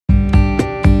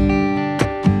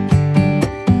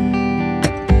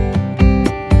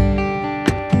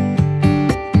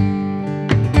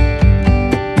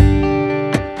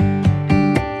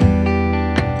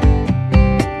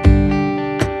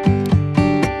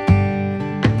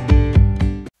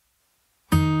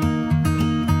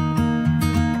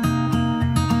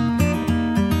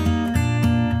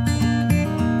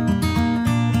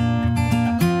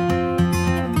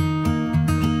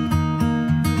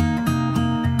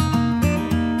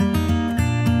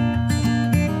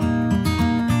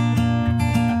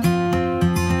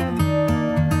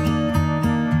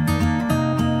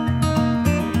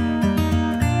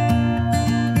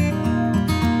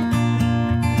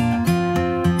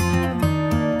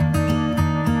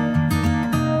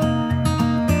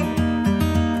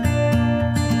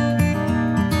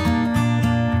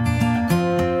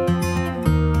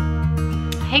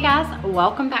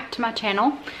welcome back to my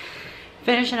channel.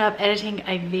 Finishing up editing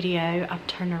a video. I've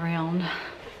turned around.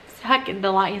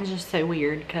 The lighting's just so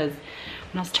weird because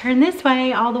when I was turned this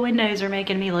way, all the windows are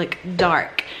making me look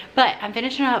dark. But I'm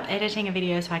finishing up editing a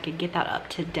video so I could get that up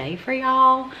today for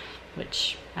y'all,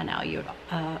 which I know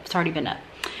it's already been up.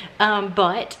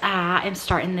 But I am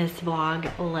starting this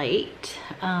vlog late.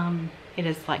 It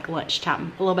is like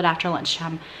lunchtime, a little bit after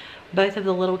lunchtime. Both of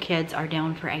the little kids are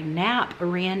down for a nap.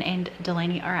 Ren and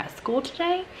Delaney are at school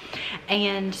today.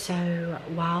 And so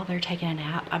while they're taking a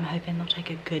nap, I'm hoping they'll take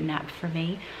a good nap for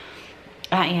me.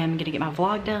 I am gonna get my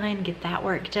vlog done, get that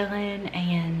work done,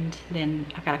 and then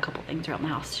I've got a couple things around the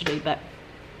house to do. But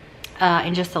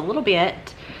in just a little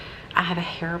bit, I have a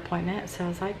hair appointment. So I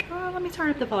was like, oh, let me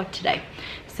start up the vlog today.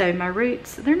 So my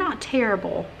roots, they're not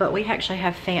terrible, but we actually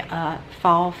have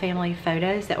fall family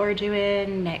photos that we're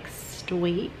doing next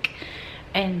week.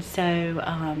 And so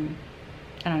I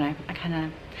don't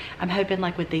know, I'm hoping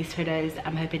like with these photos,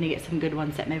 I'm hoping to get some good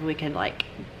ones that maybe we could like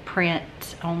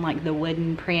print on like the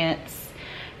wooden prints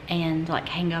and like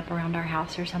hang up around our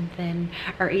house or something,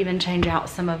 or even change out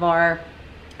some of our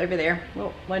over there.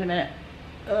 Well, wait a minute.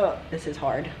 Oh, this is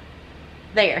hard.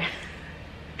 There.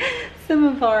 Some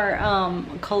of our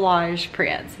collage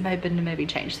prints. I'm hoping to maybe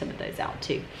change some of those out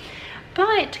too.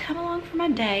 But come along for my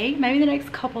day, maybe the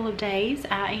next couple of days.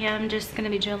 I am just gonna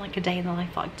be doing like a day in the life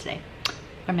vlog today,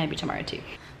 or maybe tomorrow too.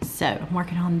 So I'm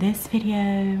working on this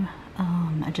video.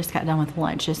 I just got done with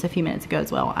lunch just a few minutes ago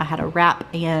as well. I had a wrap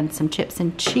and some chips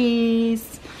and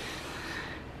cheese.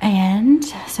 And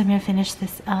so I'm gonna finish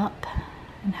this up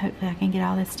and hopefully I can get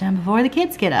all this done before the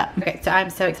kids get up. Okay, so I'm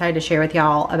so excited to share with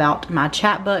y'all about my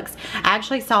chapbooks. I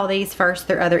actually saw these first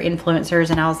through other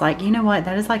influencers and I was like, you know what?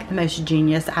 That is like the most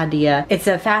genius idea. It's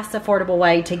a fast, affordable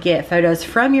way to get photos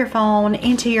from your phone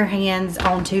into your hands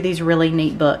onto these really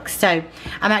neat books. So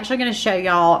I'm actually gonna show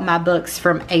y'all my books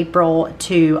from April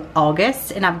to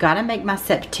August, and I've gotta make my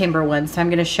September one. So I'm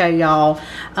gonna show y'all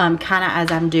kind of as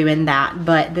I'm doing that.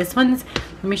 But this one's,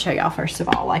 let me show y'all first of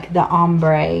all, like the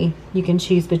ombre. You can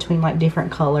choose between like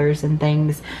different colors and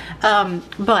things.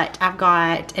 But I've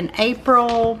got an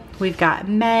April, we've got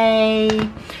May,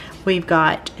 we've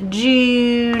got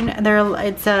June.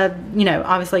 It's a, you know,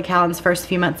 obviously Callan's first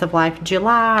few months of life.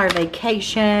 July, our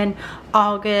vacation.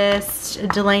 August,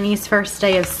 Delaney's first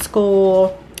day of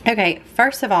school. Okay,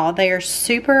 first of all, they are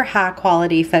super high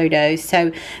quality photos.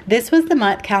 So this was the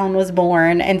month Callan was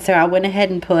born, and so I went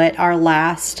ahead and put our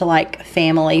last like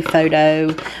family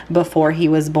photo before he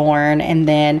was born. And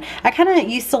then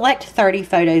you select 30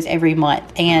 photos every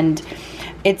month, and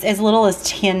it's as little as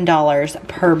 $10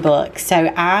 per book.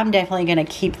 So I'm definitely gonna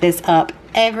keep this up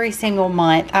every single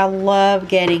month. I love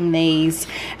getting these,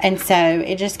 and so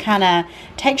it just kind of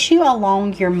takes you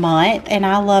along your month, and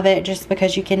I love it just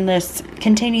because you can just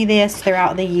continue this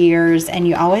throughout the years and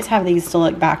you always have these to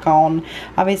look back on.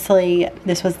 Obviously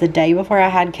this was the day before I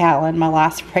had Callan, my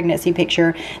last pregnancy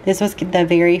picture. This was the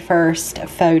very first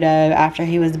photo after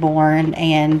he was born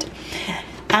and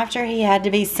after he had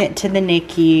to be sent to the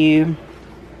NICU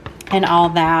and all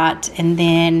that. And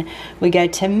then we go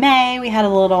to May. We had a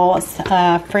little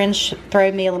friend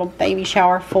throw me a little baby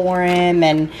shower for him,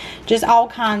 and just all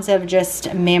kinds of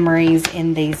just memories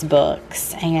in these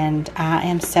books. And I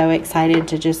am so excited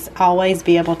to just always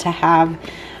be able to have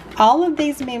all of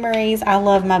these memories. I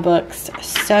love my books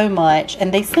so much,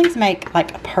 and these things make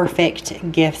like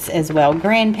perfect gifts as well.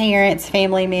 Grandparents,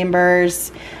 family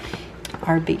members,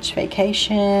 our beach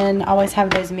vacation, always have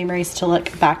those memories to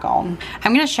look back on.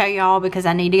 I'm gonna show y'all because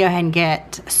I need to go ahead and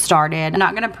get started. I'm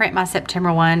not gonna print my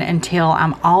September one until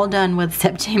I'm all done with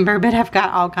September, but I've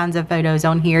got all kinds of photos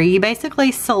on here. You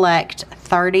basically select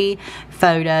 30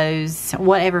 photos,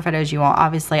 whatever photos you want.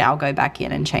 Obviously I'll go back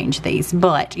in and change these,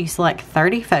 but you select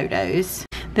 30 photos.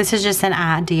 This is just an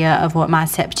idea of what my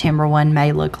September one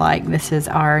may look like. This is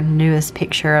our newest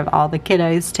picture of all the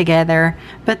kiddos together.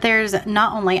 But there's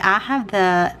not only, I have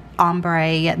the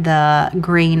ombre, the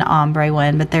green ombre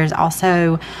one, but there's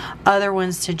also other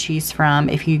ones to choose from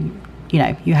if you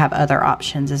have other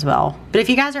options as well. But if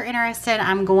you guys are interested,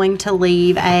 I'm going to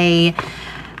leave a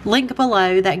link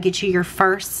below that gets you your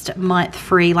first month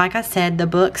free. Like I said, the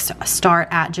books start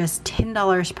at just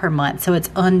 $10 per month, so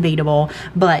it's unbeatable.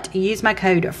 But use my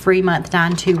code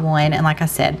FREEMONTH921, and like I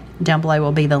said, down below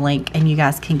will be the link, and you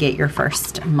guys can get your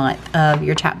first month of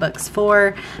your chapbooks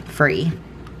for free.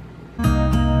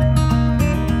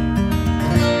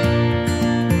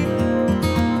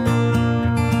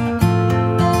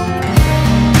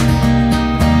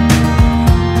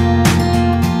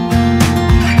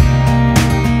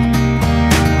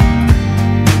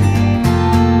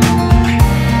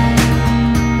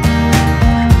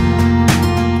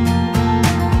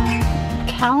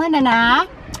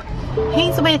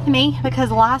 He's with me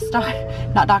because last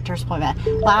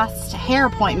hair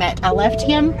appointment, I left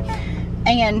him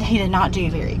and he did not do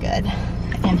very good.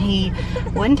 And he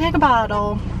wouldn't take a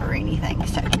bottle or anything.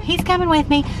 So he's coming with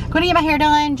me. Gonna get my hair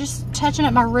done, just touching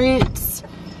up my roots,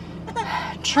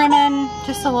 trimming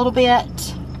just a little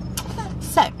bit.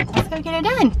 So let's go get it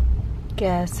done.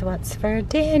 Guess what's for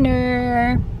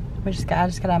dinner? I just got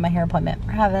out of my hair appointment.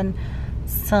 We're having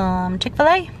some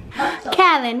Chick-fil-A.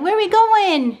 Callan, where are we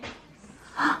going?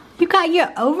 You got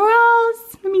your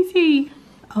overalls? Let me see.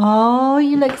 Oh,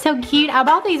 you look so cute. I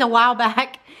bought these a while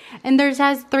back and theirs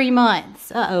has 3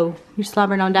 months. Uh-oh, you're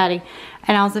slobbering on Daddy.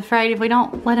 And I was afraid if we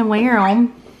don't let him wear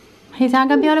them, he's not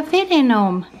gonna be able to fit in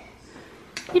them.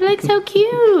 You look so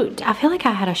cute. I feel like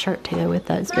I had a shirt to go with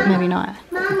those, but maybe not.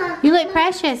 Mama. You look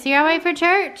precious. You all ready for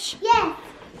church? Yes.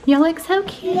 You look so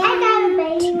cute. I got a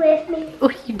baby with me.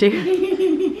 Oh, you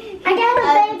do? I got a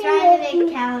baby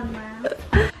with me.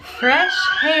 Fresh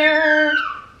hair.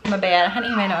 My bed. I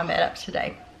hadn't even made my bed up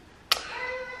today.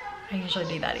 I usually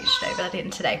do that each day, but I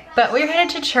didn't today. But we're headed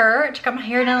to church. Got my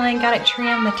hair done. Got it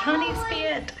trimmed the tiniest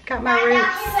bit. Got my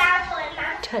roots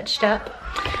touched up.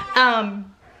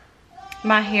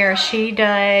 My hair, she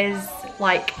does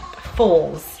like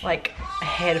fulls, like a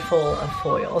head full of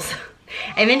foils.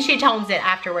 And then she tones it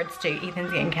afterwards too.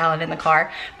 Ethan's getting Callan in the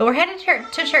car. But we're headed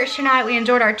to church tonight. We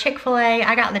enjoyed our Chick-fil-A.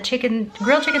 I got the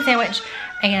grilled chicken sandwich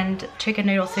and chicken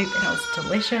noodle soup, and it was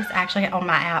delicious. Actually, on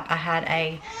my app, I had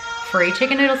a free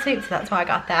chicken noodle soup, so that's why I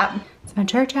got that. It's my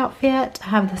church outfit. I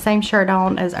have the same shirt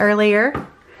on as earlier.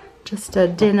 Just a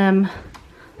denim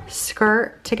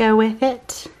skirt to go with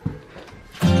it.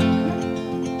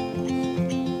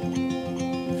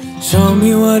 Show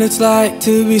me what it's like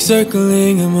to be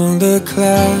circling among the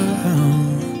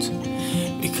clouds.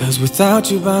 Because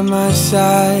without you by my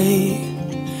side,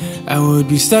 I would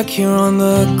be stuck here on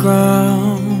the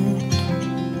ground.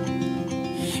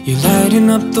 You're lighting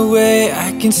up the way,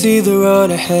 I can see the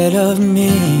road ahead of me.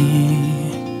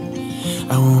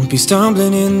 I won't be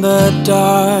stumbling in the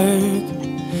dark.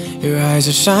 Your eyes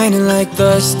are shining like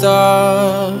the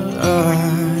stars.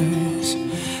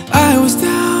 I was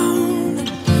down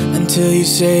until you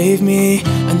saved me,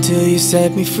 until you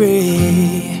set me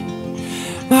free.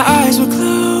 My eyes were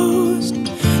closed,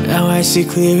 now I see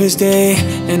clear as day.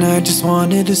 And I just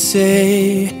wanted to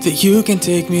say that you can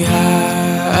take me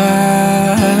high.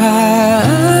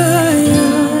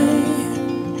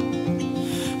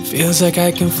 Feels like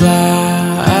I can fly.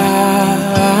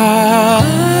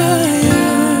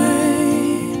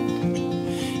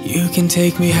 You can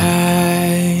take me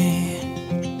high.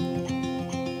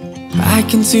 I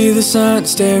can see the sun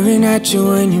staring at you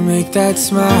when you make that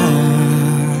smile.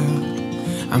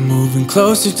 I'm moving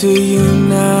closer to you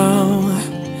now.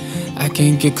 I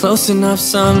can't get close enough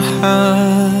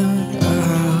somehow.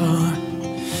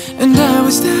 And I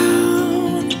was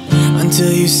down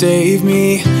until you saved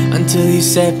me, until you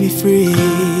set me free.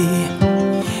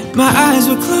 My eyes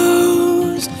were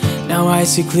closed, now I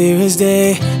see clear as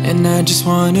day. And I just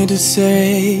wanted to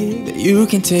say that you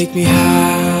can take me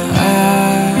high.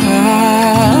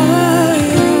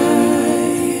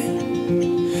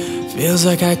 Feels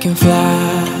like I can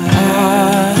fly.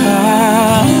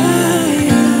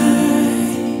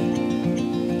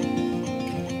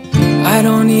 I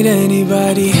don't need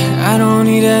anybody, I don't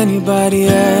need anybody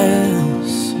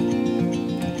else.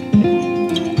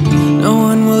 No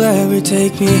one will ever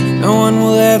take me, no one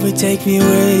will ever take me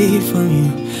away from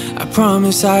you. I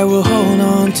promise I will hold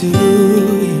on to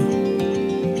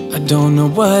you. I don't know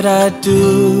what I'd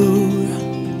do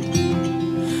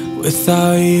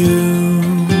without you.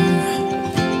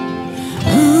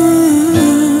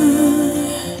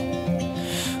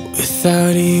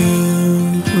 Without you.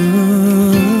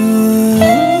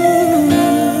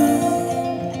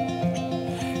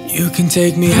 You can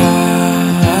take me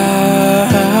high.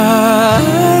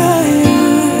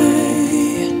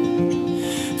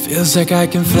 Feels like I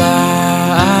can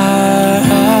fly.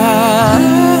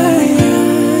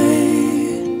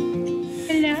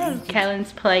 Hello,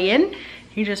 Callan's playing.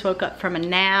 He just woke up from a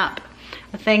nap.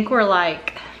 I think we're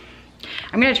like,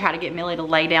 I'm gonna try to get Millie to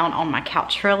lay down on my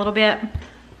couch for a little bit,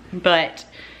 but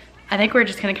I think we're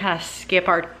just gonna kind of skip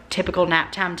our typical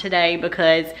nap time today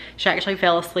because she actually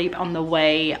fell asleep on the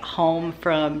way home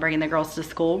from bringing the girls to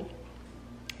school.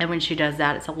 And when she does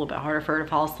that, it's a little bit harder for her to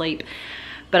fall asleep.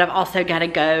 But I've also got to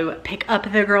go pick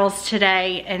up the girls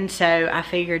today. And so I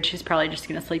figured she's probably just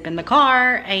gonna sleep in the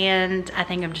car. And I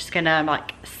think I'm just gonna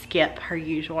like skip her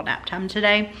usual nap time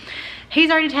today. He's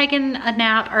already taken a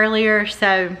nap earlier,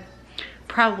 so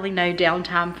probably no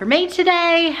downtime for me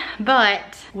today,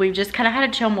 but we've just kind of had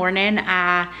a chill morning.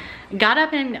 I got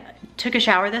up and took a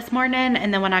shower this morning,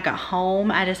 and then when I got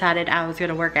home, I decided I was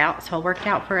gonna work out. So I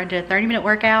did a 30-minute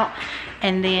workout,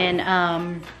 and then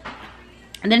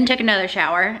took another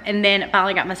shower, and then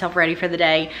finally got myself ready for the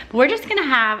day. But we're just gonna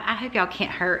have, I hope y'all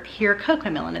can't hear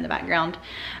coconut milling in the background.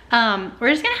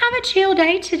 We're just gonna have a chill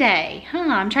day today.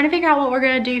 I'm trying to figure out what we're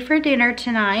gonna do for dinner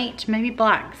tonight. Maybe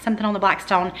something on the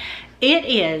Blackstone. It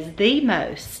is the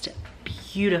most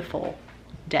beautiful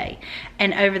day,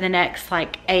 and over the next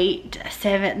like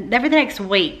over the next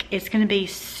week, it's gonna be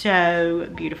so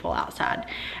beautiful outside.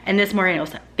 And this morning it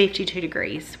was 52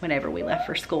 degrees whenever we left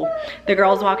for school. The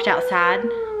girls walked outside.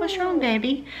 What's wrong,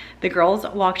 baby? The girls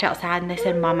walked outside and they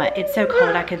said, Mama, it's so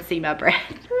cold I can see my breath.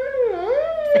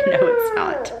 I said, no, it's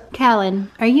not. Callan,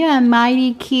 are you a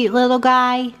mighty cute little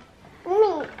guy?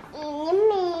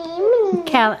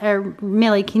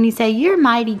 Millie, can you say you're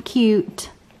mighty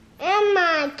cute? I'm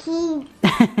a cute.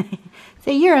 So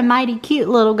you're a mighty cute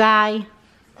little guy.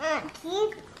 A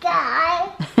cute guy.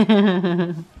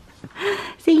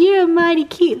 So you're a mighty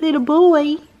cute little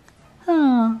boy.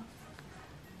 Oh.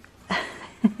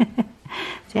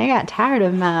 See, I got tired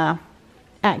of my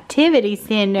activity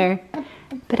center.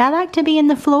 But I like to be in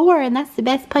the floor, and that's the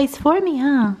best place for me,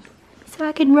 huh? So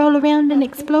I can roll around and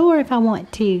explore if I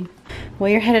want to.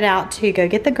 Well, you're headed out to go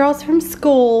get the girls from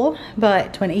school,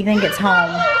 but when Ethan gets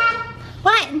home...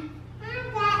 What?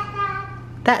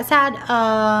 That side?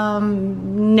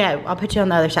 No, I'll put you on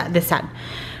the other side, this side.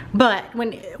 But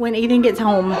when Ethan gets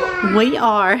home, we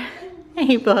are,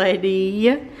 hey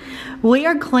buddy, we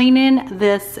are cleaning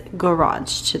this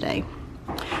garage today.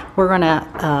 We're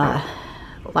gonna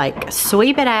like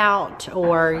sweep it out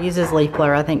or use his leaf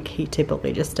blower. I think he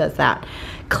typically just does that.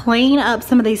 Clean up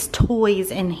some of these toys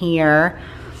in here.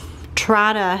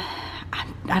 Try to,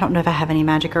 I don't know if I have any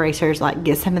magic erasers, like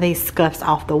get some of these scuffs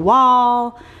off the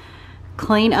wall.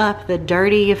 Clean up the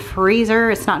dirty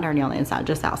freezer. It's not dirty on the inside,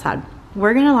 just outside.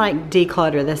 We're gonna like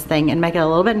declutter this thing and make it a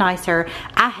little bit nicer.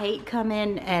 I hate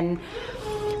coming, and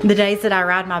the days that I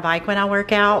ride my bike when I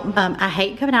work out, I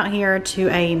hate coming out here to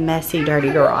a messy,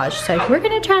 dirty garage. So we're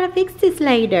gonna try to fix this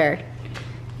later.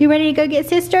 You ready to go get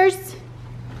sisters?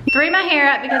 Threw my hair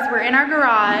up because we're in our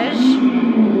garage.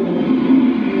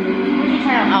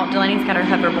 Oh, Delaney's got her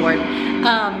hoverboard.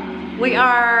 We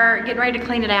are getting ready to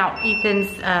clean it out. Ethan's,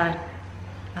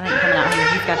 I think coming out here,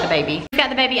 he's got the baby. He's got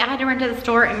the baby. I had to run to the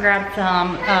store and grab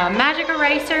some magic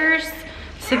erasers,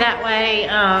 so that way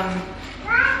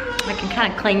I can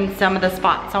kind of clean some of the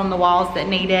spots on the walls that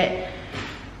need it.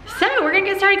 So we're gonna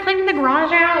get started cleaning the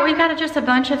garage out. We've got just a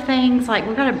bunch of things. Like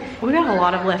we've got a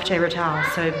lot of leftover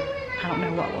tiles, so I don't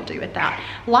know what we'll do with that.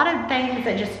 A lot of things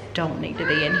that just don't need to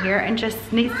be in here and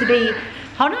just needs to be,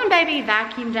 hold on baby,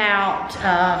 vacuumed out.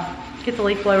 Get the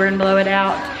leaf blower and blow it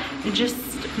out and just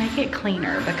make it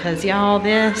cleaner, because y'all,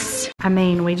 this, I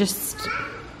mean,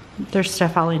 there's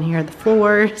stuff all in here, the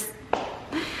floors.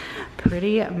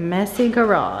 Pretty messy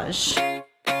garage.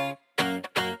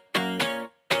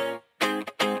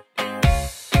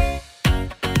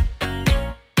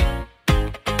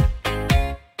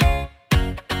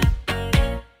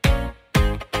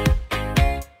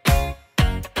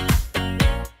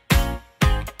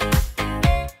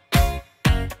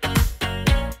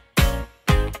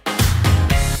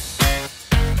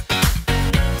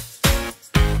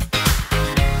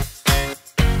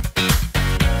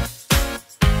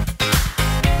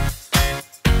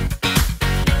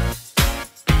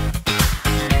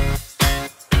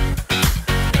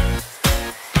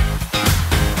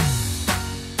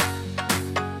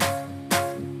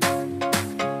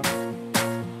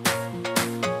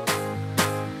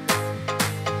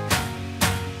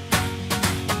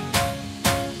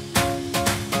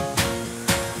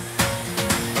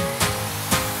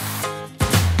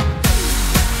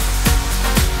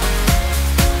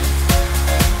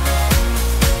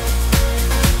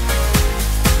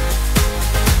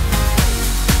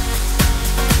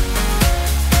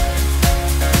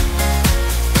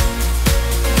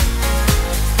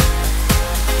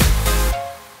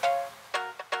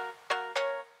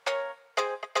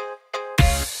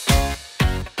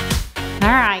 All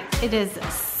right, it is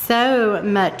so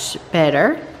much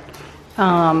better.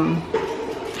 How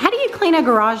do you clean a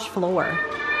garage floor?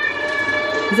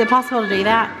 Is it possible to do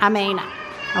that? I mean,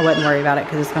 I wouldn't worry about it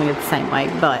because it's gonna get the same way,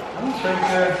 but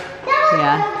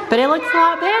yeah. But it looks a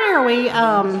lot better.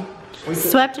 We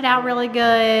swept it out really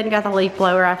good, got the leaf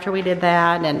blower after we did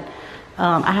that, and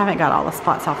I haven't got all the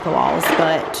spots off the walls,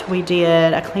 but we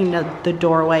did. I cleaned the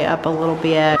doorway up a little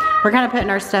bit. We're kind of putting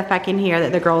our stuff back in here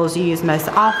that the girls use most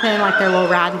often, like their little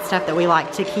riding stuff that we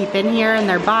like to keep in here and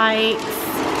their bikes.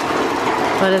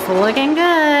 But it's looking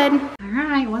good. All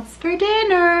right, what's for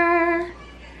dinner?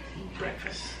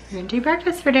 We're gonna do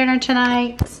breakfast for dinner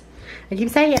tonight. I keep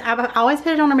saying it, I always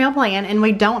put it on a meal plan and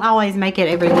we don't always make it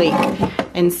every week.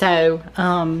 And so,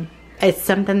 it's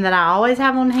something that I always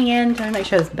have on hand. Let me make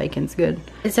sure this bacon's good.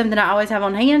 It's something I always have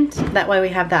on hand. That way we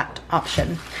have that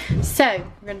option. So,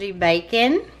 we're gonna do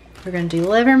bacon. We're gonna do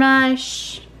liver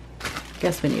mush.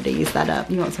 Guess we need to use that up.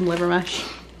 You want some liver mush?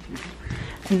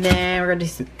 And then we're gonna do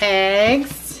some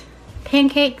eggs,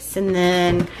 pancakes, and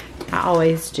then I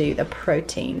always do the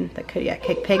protein, the Kodiak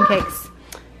cake pancakes.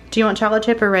 Do you want chocolate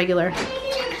chip or regular?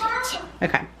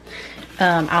 Okay.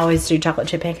 I always do chocolate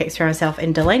chip pancakes for myself,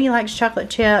 and Delaney likes chocolate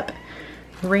chip.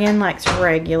 Ren likes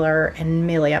regular, and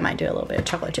Millie, I might do a little bit of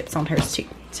chocolate chips on hers too.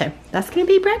 So that's gonna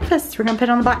be breakfast. We're gonna put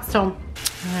it on the Blackstone.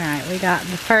 All right, we got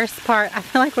the first part. I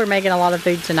feel like we're making a lot of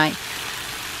food tonight,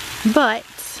 but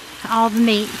all the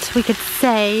meat we could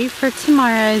save for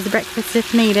tomorrow's breakfast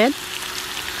if needed.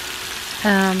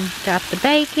 Got the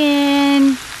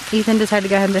bacon. Ethan decided to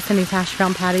go ahead and put some of these hash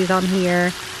brown patties on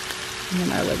here. And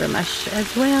then our liver mush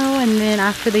as well. And then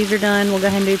after these are done, we'll go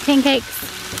ahead and do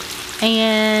pancakes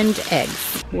and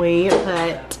eggs.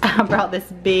 I brought this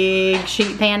big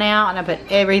sheet pan out and I put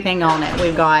everything on it.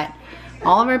 We've got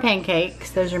all of our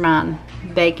pancakes. Those are mine.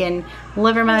 Bacon,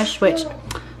 liver mush, which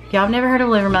if y'all have never heard of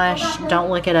liver mush, don't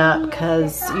look it up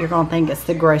because you're gonna think it's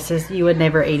the grossest. You would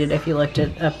never eat it if you looked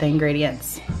up the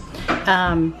ingredients.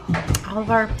 All of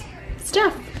our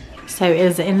stuff. So it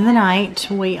is the end of the night.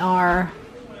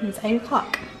 It's 8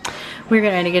 o'clock. We're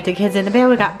getting ready to get the kids in the bed.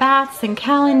 We got baths and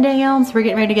cowling down, so we're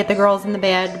getting ready to get the girls in the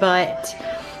bed. But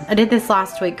I did this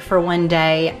last week for one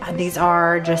day. These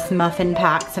are just muffin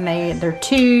packs. They're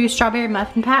 2 strawberry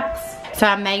muffin packs. So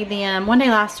I made them one day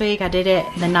last week. I did it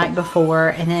the night before,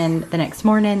 and then the next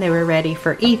morning they were ready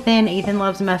for Ethan. Ethan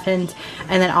loves muffins,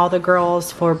 and then all the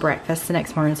girls for breakfast the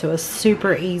next morning. So it was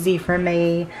super easy for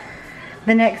me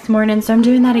the next morning. So I'm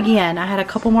doing that again. I had a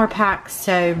couple more packs,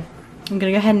 so I'm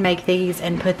gonna go ahead and make these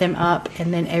and put them up,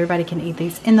 and then everybody can eat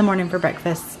these in the morning for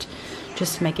breakfast,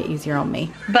 just to make it easier on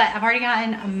me. But I've already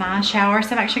gotten my shower,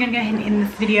 so I'm actually gonna go ahead and end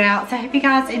this video out. So I hope you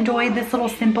guys enjoyed this little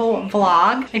simple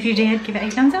vlog. If you did, give it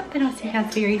a thumbs up, and I'll see you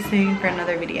guys very soon for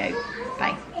another video.